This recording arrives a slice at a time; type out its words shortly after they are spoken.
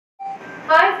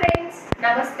Hi friends,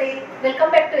 Namaste. Welcome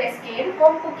back to SKN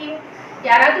Home Cooking.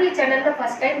 ಯಾರಾದರೂ ಈ channel ನ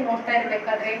first time ನೋಡ್ತಾ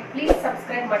ಇರಬೇಕಾದ್ರೆ ಪ್ಲೀಸ್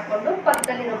ಸಬ್ಸ್ಕ್ರೈಬ್ ಮಾಡ್ಕೊಂಡು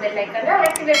ಪಕ್ಕದಲ್ಲಿರೋ ಬೆಲ್ ಐಕಾನ್ ನ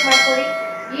ಆಕ್ಟಿವೇಟ್ ಮಾಡ್ಕೊಳ್ಳಿ.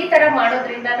 ಈ ತರ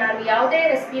ಮಾಡೋದ್ರಿಂದ ನಾನು ಯಾವುದೇ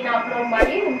ರೆಸಿಪಿನ ಅಪ್ಲೋಡ್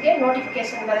ಮಾಡಿ ನಿಮಗೆ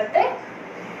ನೋಟಿಫಿಕೇಶನ್ ಬರುತ್ತೆ.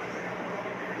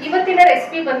 ಇವತ್ತಿನ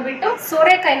ರೆಸಿಪಿ ಬಂದ್ಬಿಟ್ಟು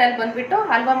ಸೋರೆಕಾಯಿನಲ್ಲಿ ಬಂದ್ಬಿಟ್ಟು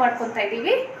ಹಲ್ವಾ ಮಾಡ್ಕೊಂತಾ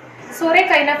ಇದೀವಿ.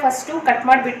 ಸೋರೆಕಾಯಿನ ಫಸ್ಟ್ ಕಟ್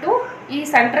ಮಾಡಿಬಿಟ್ಟು ಈ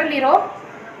ಸೆಂಟ್ರಲ್ ಇರೋ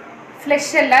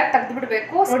ಫ್ಲೆಶ್ ಎಲ್ಲ ತೆಗೆದು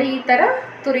ಬಿಡಬೇಕು. ನೋಡಿ ಈ ತರ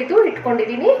ತುರಿದು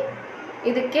ಇಟ್ಕೊಂಡಿದ್ದೀನಿ.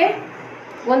 ಇದಕ್ಕೆ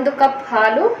 1 ಕಪ್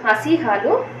ಹಾಲು, ಹಸಿ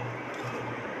ಹಾಲು,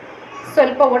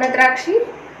 ಸ್ವಲ್ಪ ಒಣ ದ್ರಾಕ್ಷಿ,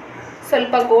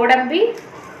 ಸ್ವಲ್ಪ ಗೋಡಂಬಿ,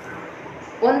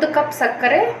 1 ಕಪ್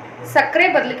ಸಕ್ಕರೆ. ಸಕ್ಕರೆ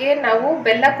ಬದಲಿಗೆ ನಾವು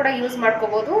ಬೆಲ್ಲ ಕೂಡ ಯೂಸ್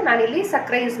ಮಾಡ್ಕೋಬಹುದು. ನಾನಿಲ್ಲಿ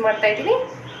ಸಕ್ಕರೆ ಯೂಸ್ ಮಾಡ್ತಾ ಇದ್ದೀನಿ.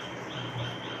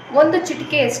 1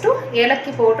 ಚಿಟಿಕೆಯಷ್ಟು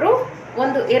ಏಲಕ್ಕಿ ಪೌಡ್ರು,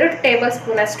 2 ಟೇಬಲ್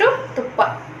ಸ್ಪೂನ್ ಅಷ್ಟು ತುಪ್ಪ.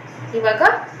 ಇವಾಗ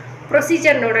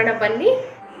ಪ್ರೊಸೀಜರ್ ನೋಡೋಣ ಬನ್ನಿ.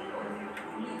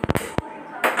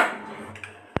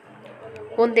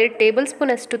 1 ಟೇಬಲ್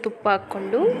ಸ್ಪೂನ್ ಅಷ್ಟು ತುಪ್ಪ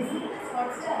ಹಾಕ್ಕೊಂಡು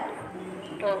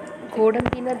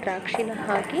ಗೋಡಂಬಿನ ದ್ರಾಕ್ಷಿನ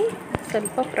ಹಾಕಿ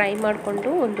ಸ್ವಲ್ಪ ಫ್ರೈ ಮಾಡಿಕೊಂಡು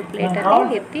ಒಂದು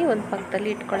ಪ್ಲೇಟಲ್ಲಿ ಎತ್ತಿ ಒಂದು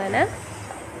ಪಕ್ಕದಲ್ಲಿ ಇಟ್ಕೊಳ್ಳೋಣ.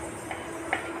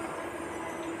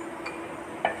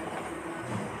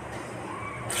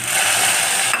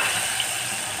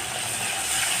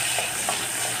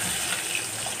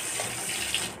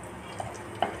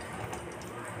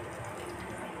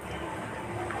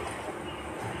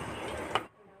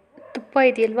 ತುಪ್ಪ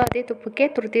ಇದೆಯಲ್ವ, ಅದೇ ತುಪ್ಪಕ್ಕೆ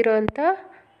ತುರಿದಿರೋ ಅಂಥ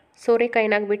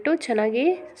ಸೋರೆಕಾಯಿನ ಹಾಕ್ಬಿಟ್ಟು ಚೆನ್ನಾಗಿ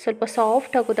ಸ್ವಲ್ಪ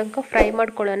ಸಾಫ್ಟ್ ಆಗೋ ತನಕ ಫ್ರೈ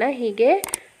ಮಾಡ್ಕೊಳ್ಳೋಣ. ಹೀಗೆ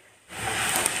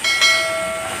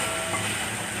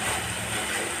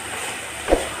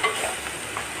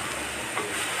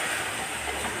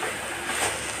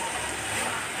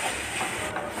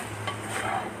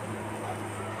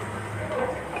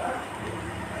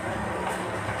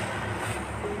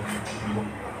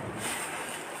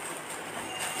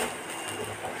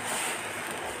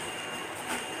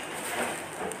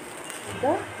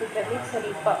ಇದರಲ್ಲಿ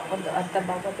ಸ್ವಲ್ಪ ಒಂದು ಅರ್ಧ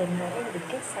ಭಾಗ ಬೆಂದ್ಮೇಲೆ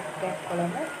ಇದಕ್ಕೆ ಸಕ್ಕರೆ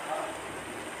ಹಾಕ್ಕೊಳ್ಳೋಣ.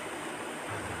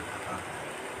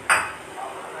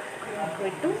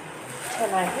 ಹಾಕ್ಬಿಟ್ಟು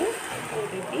ಚೆನ್ನಾಗಿ ಈ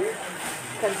ರೀತಿ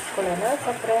ಕಲಿಸ್ಕೊಳ್ಳೋಣ.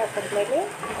 ಸಕ್ಕರೆ ಹಾಕಿದ್ಮೇಲೆ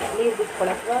ನೀರು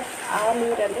ಬಿಟ್ಕೊಳ್ಳೋದು, ಆ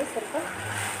ನೀರಲ್ಲೇ ಸ್ವಲ್ಪ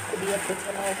ಕುದಿಯುತ್ತೆ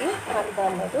ಚೆನ್ನಾಗಿ ಹಲ್ವಾ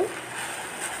ಅನ್ನೋದು.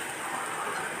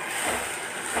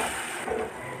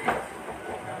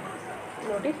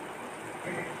 ನೋಡಿ,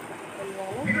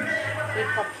 ಈ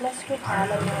ಕಪ್ನಷ್ಟು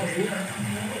ಹಾಲನ್ನು ಹಾಕಿ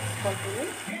ಇಟ್ಕೊಳ್ತೀನಿ.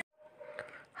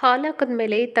 ಹಾಲು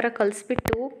ಹಾಕಿದ್ಮೇಲೆ ಈ ಥರ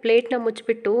ಕಲಿಸ್ಬಿಟ್ಟು ಪ್ಲೇಟ್ನ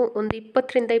ಮುಚ್ಚಿಬಿಟ್ಟು ಒಂದು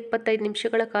 20ರಿಂದ 25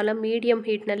 ನಿಮಿಷಗಳ ಕಾಲ ಮೀಡಿಯಮ್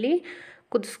ಹೀಟ್ನಲ್ಲಿ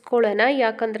ಕುದಿಸ್ಕೊಳ್ಳೋಣ.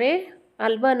 ಯಾಕಂದರೆ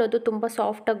ಹಲ್ವಾ ಅನ್ನೋದು ತುಂಬ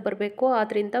ಸಾಫ್ಟಾಗಿ ಬರಬೇಕು.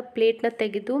 ಆದ್ದರಿಂದ ಪ್ಲೇಟ್ನ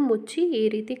ತೆಗೆದು ಮುಚ್ಚಿ ಈ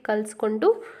ರೀತಿ ಕಲಿಸ್ಕೊಂಡು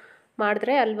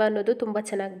ಮಾಡಿದ್ರೆ ಹಲ್ವಾ ಅನ್ನೋದು ತುಂಬ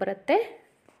ಚೆನ್ನಾಗಿ ಬರುತ್ತೆ.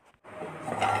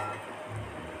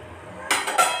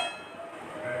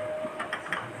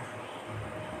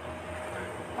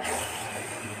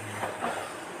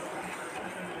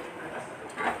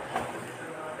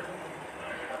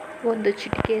 ಒಂದು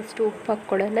ಚಿಟಿಕೆಯಷ್ಟು ಉಪ್ಪು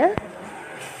ಹಾಕ್ಕೊಳ್ಳೋಣ.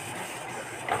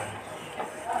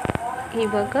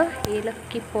 ಇವಾಗ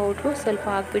ಏಲಕ್ಕಿ ಪೌಡ್ರು ಸ್ವಲ್ಪ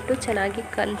ಹಾಕ್ಬಿಟ್ಟು ಚೆನ್ನಾಗಿ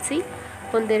ಕಲಸಿ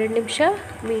 1-2 ನಿಮಿಷ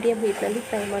ಮೀಡಿಯಮ್ ಹೀಟ್ನಲ್ಲಿ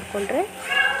ಫ್ರೈ ಮಾಡಿಕೊಂಡ್ರೆ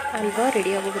ಹಲ್ವಾ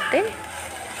ರೆಡಿ ಆಗೋಗುತ್ತೆ.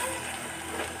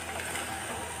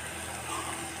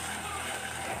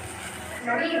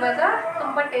 ನೋಡಿ, ಇವಾಗ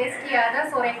ತುಂಬ ಟೇಸ್ಟಿಯಾದ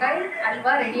ಸೋರೆಕಾಯಿ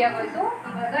ಹಲ್ವಾ ರೆಡಿ ಆಗೋಯ್ತು.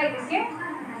 ಇವಾಗ ಇದಕ್ಕೆ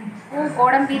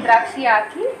ಗೋಡಂಬಿ ದ್ರಾಕ್ಷಿ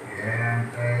ಹಾಕಿ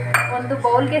ಒಂದು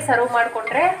ಬೌಲ್ಗೆ ಸರ್ವ್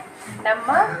ಮಾಡಿಕೊಂಡ್ರೆ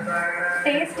ನಮ್ಮ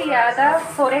ಟೇಸ್ಟಿಯಾದ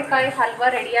ಸೋರೆಕಾಯಿ ಹಲ್ವಾ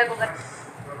ರೆಡಿಯಾಗೋಗುತ್ತೆ.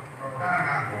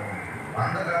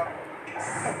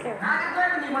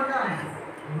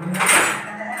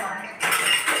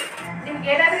 ನಿಮ್ಗೆ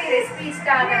ಏನಾದರೂ ಈ ರೆಸಿಪಿ ಇಷ್ಟ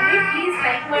ಆದಲ್ಲಿ ಪ್ಲೀಸ್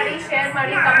ಲೈಕ್ ಮಾಡಿ, ಶೇರ್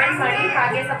ಮಾಡಿ, ಕಮೆಂಟ್ ಮಾಡಿ,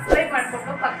 ಹಾಗೆ ಸಬ್ಸ್ಕ್ರೈಬ್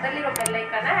ಮಾಡಿಕೊಂಡು ಪಕ್ಕದಲ್ಲಿರೋ ಬೆಲ್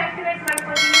ಐಕಾನ್ನ ಆಕ್ಟಿವೇಟ್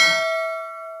ಮಾಡ್ಕೊಳ್ಳಿ.